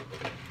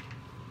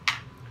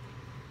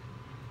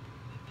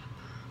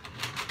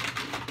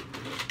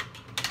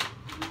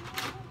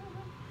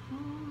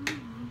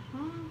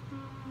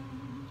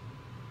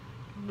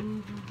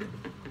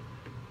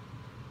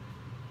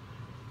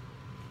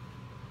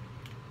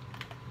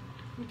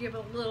 Give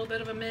it a little bit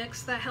of a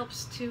mix. That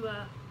helps to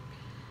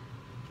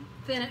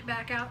thin it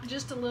back out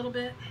just a little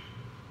bit.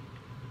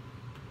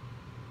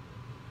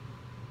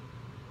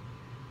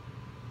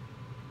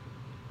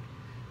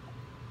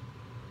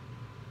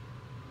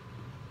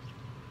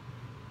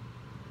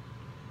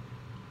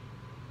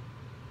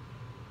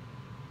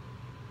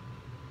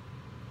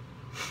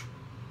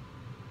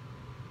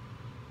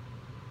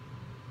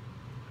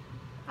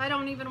 I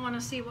don't even want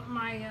to see what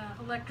my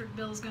electric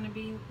bill is going to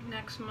be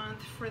next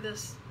month for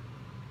this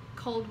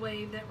cold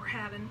wave that we're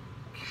having.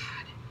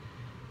 God,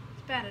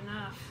 it's bad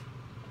enough.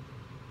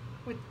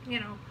 With, you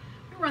know,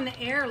 we run the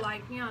air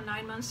like, you know,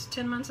 9 months,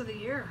 10 months of the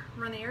year.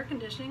 Run the air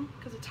conditioning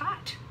because it's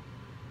hot.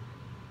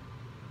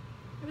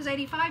 It was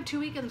 85 2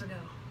 weekends ago.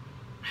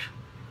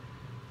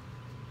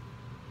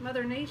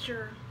 Mother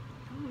Nature,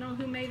 I don't know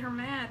who made her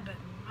mad, but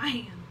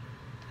man,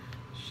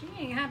 she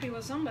ain't happy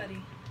with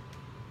somebody.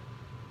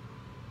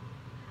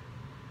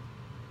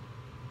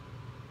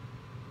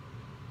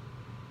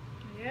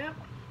 Yep,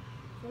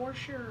 for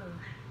sure.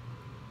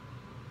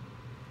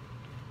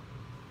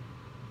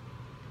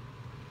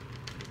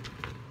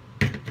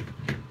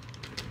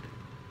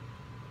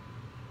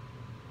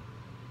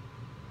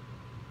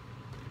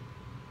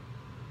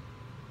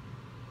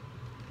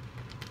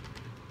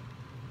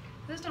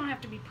 This don't have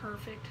to be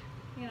perfect.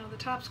 You know, the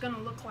top's gonna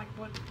look like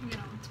what, you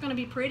know, it's gonna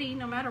be pretty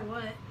no matter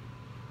what.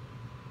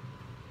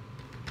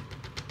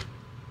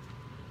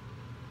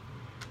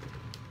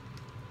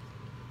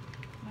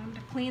 I'm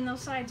gonna clean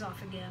those sides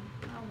off again.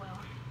 Oh well.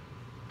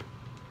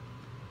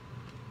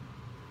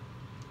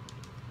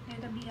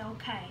 It'll be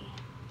okay.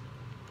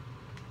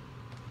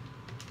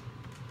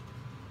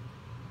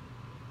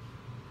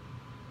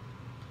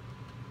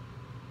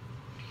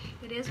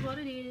 It is what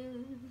it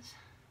is.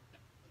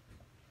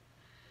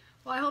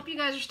 Well, I hope you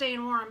guys are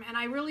staying warm, and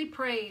I really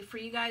pray for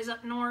you guys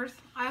up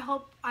north.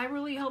 I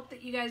really hope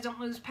that you guys don't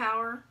lose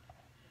power.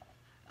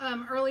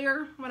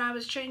 Earlier, when I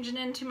was changing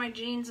into my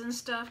jeans and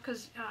stuff,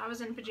 because I was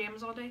in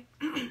pajamas all day.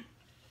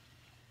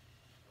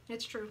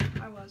 It's true,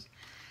 I was.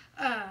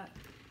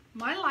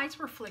 My lights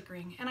were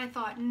flickering, and I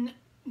thought,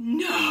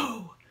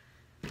 no.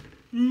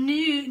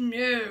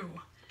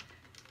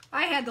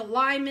 I had the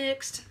lye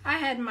mixed. I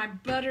had my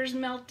butters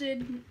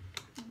melted.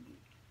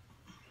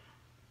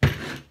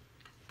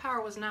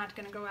 Power was not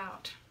going to go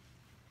out.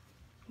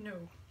 No.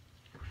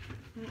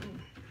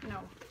 No.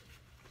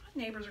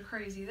 My neighbors are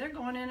crazy. They're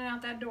going in and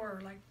out that door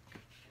like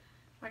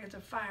it's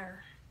a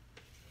fire.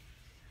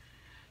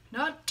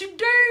 Not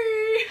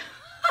today!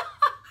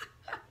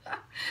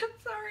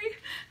 Sorry.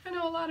 I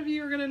know a lot of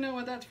you are going to know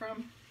what that's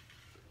from.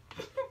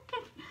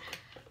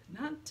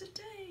 Not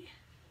today.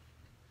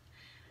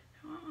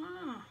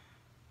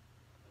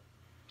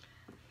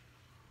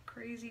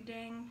 Crazy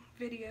dang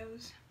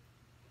videos.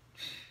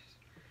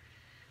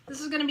 This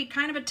is going to be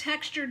kind of a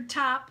textured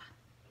top.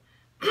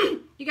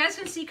 You guys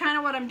can see kind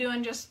of what I'm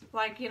doing just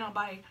like, you know,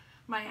 by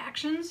my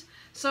actions.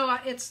 So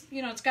it's,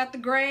 you know, it's got the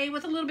gray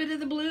with a little bit of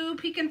the blue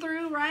peeking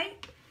through,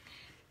 right?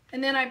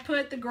 And then I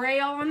put the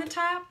gray all on the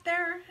top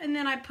there. And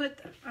then I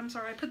put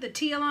the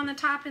teal on the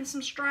top and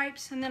some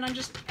stripes. And then I'm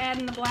just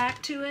adding the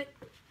black to it.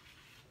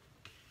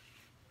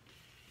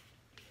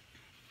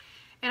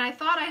 And I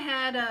thought I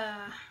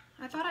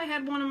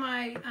had one of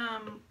my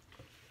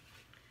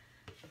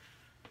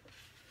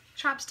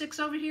chopsticks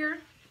over here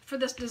for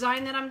this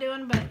design that I'm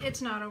doing, but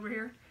it's not over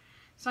here.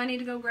 So I need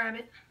to go grab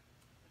it.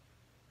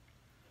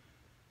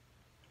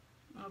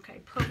 Okay,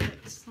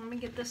 perfect. So let me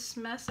get this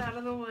mess out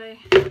of the way.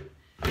 Let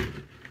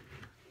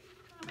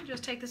me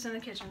just take this in the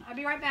kitchen. I'll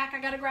be right back. I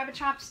gotta grab a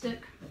chopstick.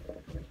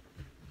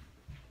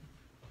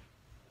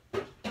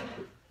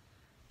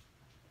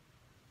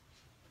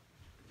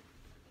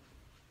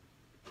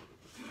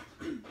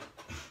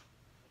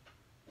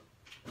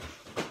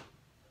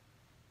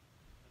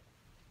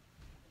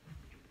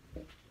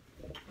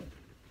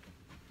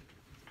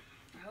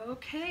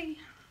 Okay.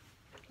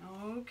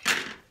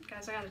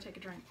 Guys, I gotta take a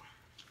drink.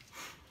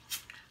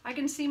 I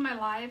can see my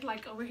live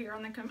like over here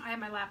on the, I have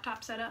my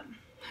laptop set up.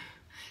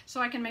 So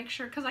I can make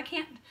sure, because I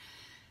can't,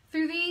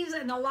 through these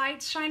and the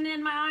lights shining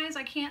in my eyes,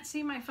 I can't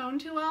see my phone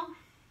too well.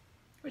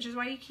 Which is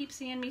why you keep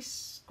seeing me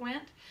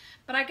squint.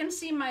 But I can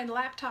see my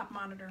laptop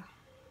monitor.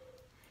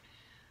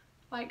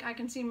 Like I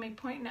can see me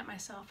pointing at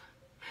myself.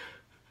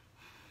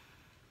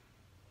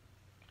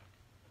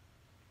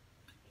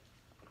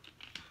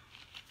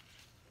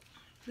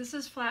 This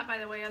is flat, by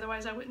the way,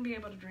 otherwise I wouldn't be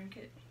able to drink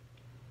it.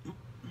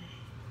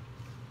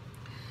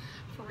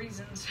 For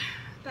reasons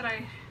that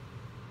I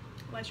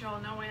let you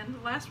all know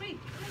in last week.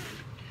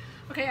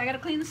 Okay, I gotta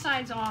clean the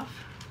sides off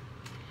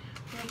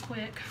real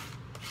quick.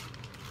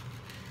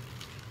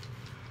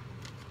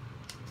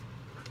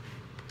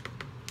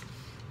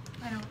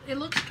 I know, it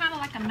looks kind of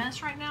like a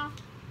mess right now.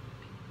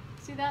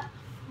 See that?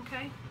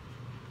 Okay.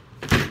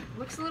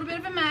 Looks a little bit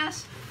of a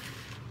mess.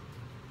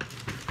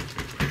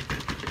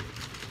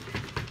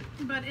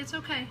 But it's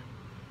okay.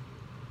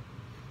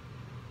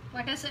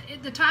 Like I said,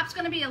 the top's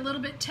going to be a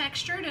little bit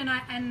textured, and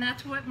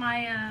that's what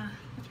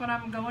that's what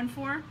I'm going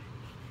for.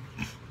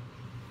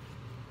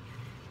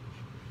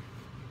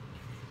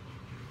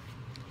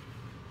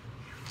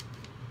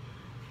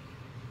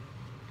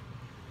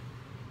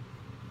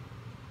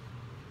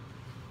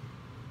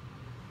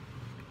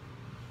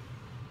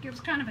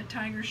 Gives kind of a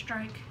tiger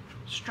strike.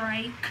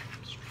 I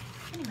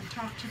can't even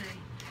talk today.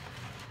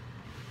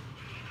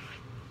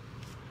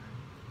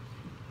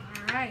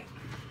 All right.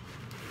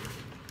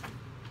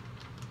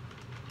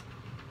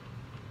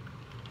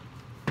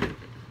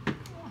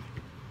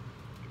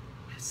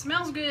 It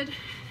smells good.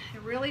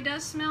 It really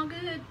does smell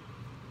good.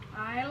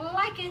 I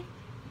like it.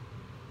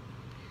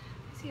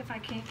 Let's see if I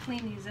can't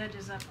clean these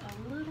edges up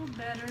a little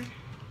better.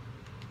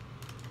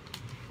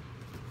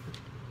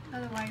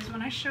 Otherwise,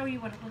 when I show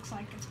you what it looks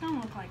like, it's gonna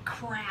look like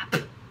crap.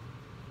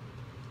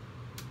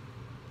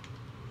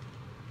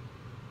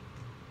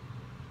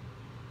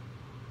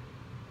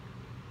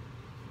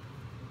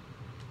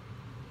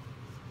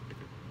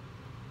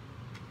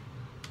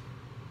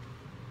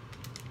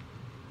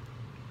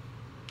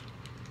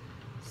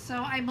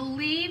 So I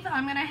believe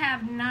I'm gonna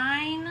have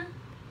 9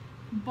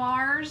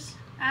 bars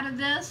out of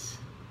this.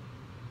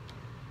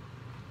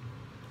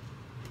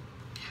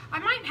 I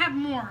might have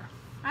more.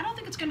 I don't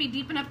think it's gonna be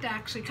deep enough to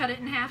actually cut it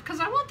in half because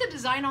I want the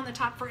design on the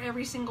top for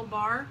every single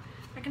bar.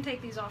 I can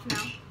take these off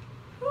now.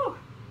 Whew.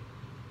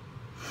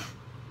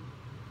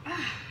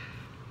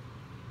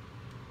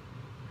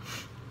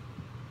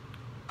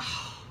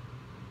 Oh,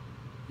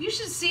 you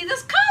should see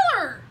this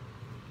color.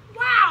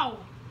 Wow.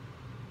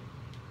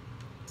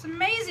 It's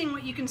amazing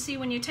what you can see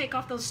when you take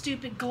off those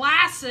stupid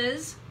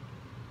glasses.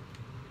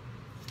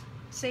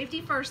 Safety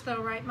first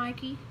though, right,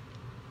 Mikey?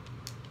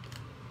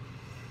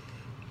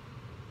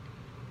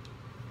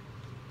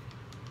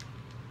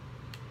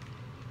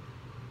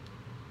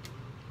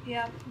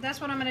 Yeah, that's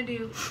what I'm gonna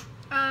do.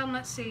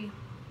 Let's see.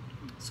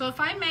 So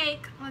if I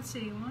make, let's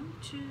see, 1,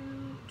 2, 2,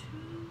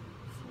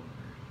 4,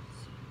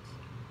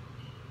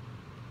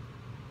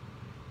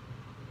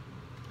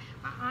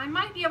 6. I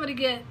might be able to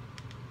get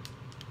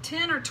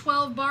 10 or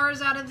 12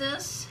 bars out of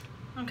this.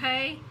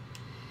 Okay.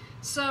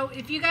 So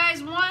if you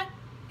guys want,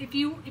 if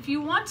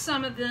you want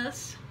some of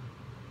this,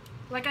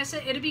 like I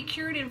said, it'll be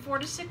cured in 4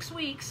 to 6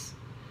 weeks.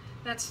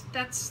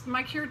 That's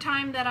my cure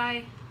time that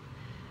I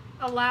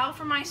allow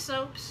for my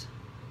soaps.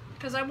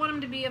 Because I want them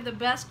to be of the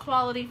best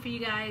quality for you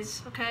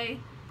guys, okay?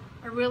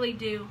 I really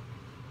do.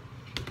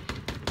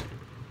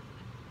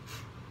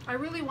 I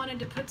really wanted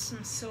to put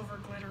some silver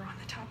glitter on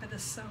the top of the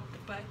soap,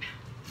 but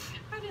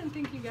I didn't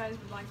think you guys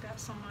would like that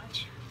so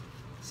much.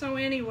 So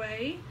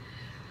anyway,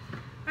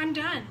 I'm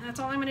done. That's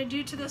all I'm going to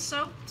do to this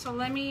soap. So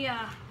let me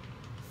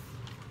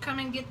come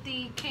and get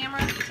the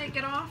camera to take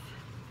it off.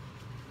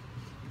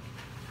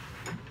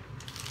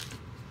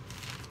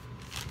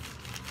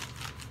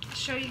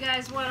 Show you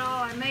guys what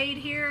all I made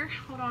here.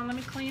 Hold on, let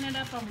me clean it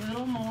up a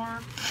little more.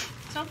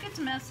 So it gets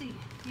messy.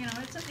 You know,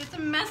 it's a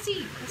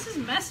messy, this is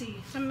messy.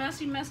 It's a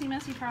messy, messy,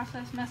 messy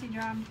process, messy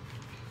job.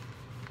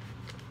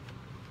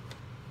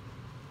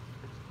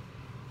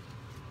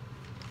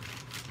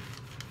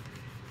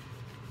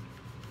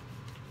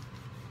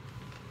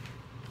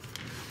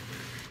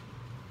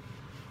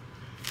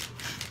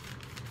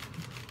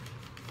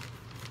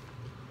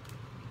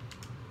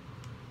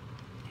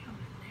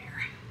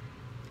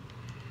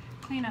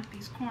 Clean up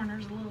these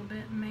corners a little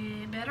bit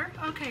better.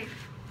 Okay,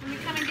 let me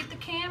kind of get the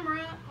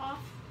camera off,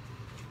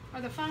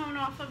 or the phone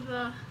off of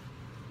the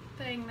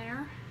thing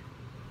there.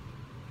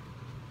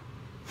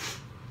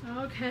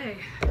 Okay.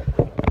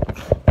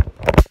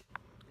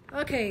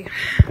 Okay.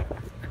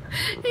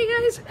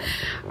 Hey guys.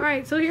 All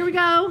right, so here we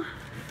go.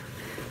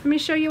 Let me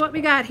show you what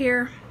we got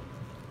here.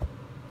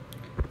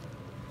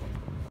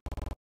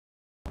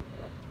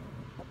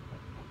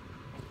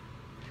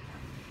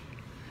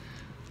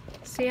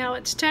 See how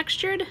it's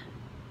textured?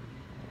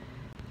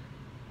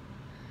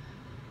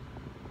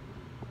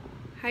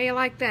 How you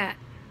like that?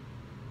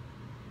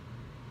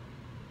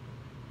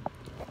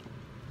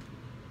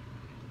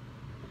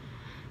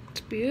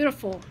 It's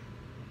beautiful.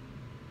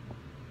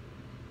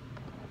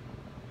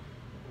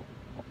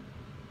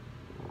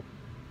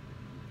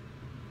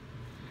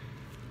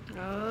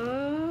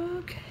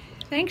 Okay.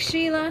 Thanks,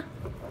 Sheila.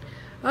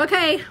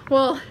 Okay,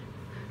 well,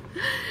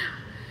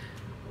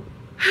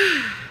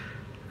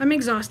 I'm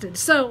exhausted.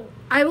 So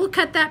I will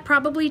cut that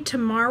probably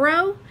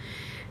tomorrow,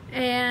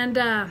 and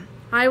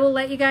I will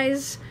let you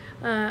guys,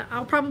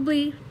 I'll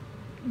probably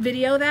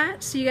video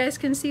that so you guys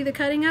can see the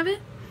cutting of it.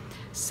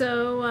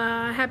 So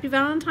happy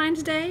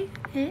Valentine's Day.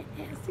 See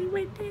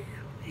right there.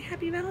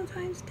 Happy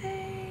Valentine's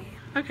Day.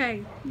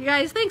 Okay, you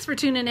guys, thanks for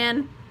tuning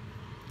in.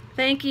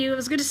 Thank you. It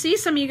was good to see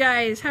some of you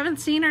guys. Haven't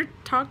seen or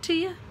talked to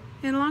you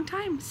in a long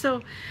time.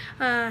 So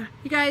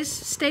you guys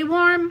stay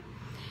warm,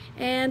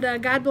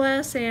 and God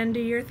bless, and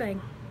do your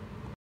thing.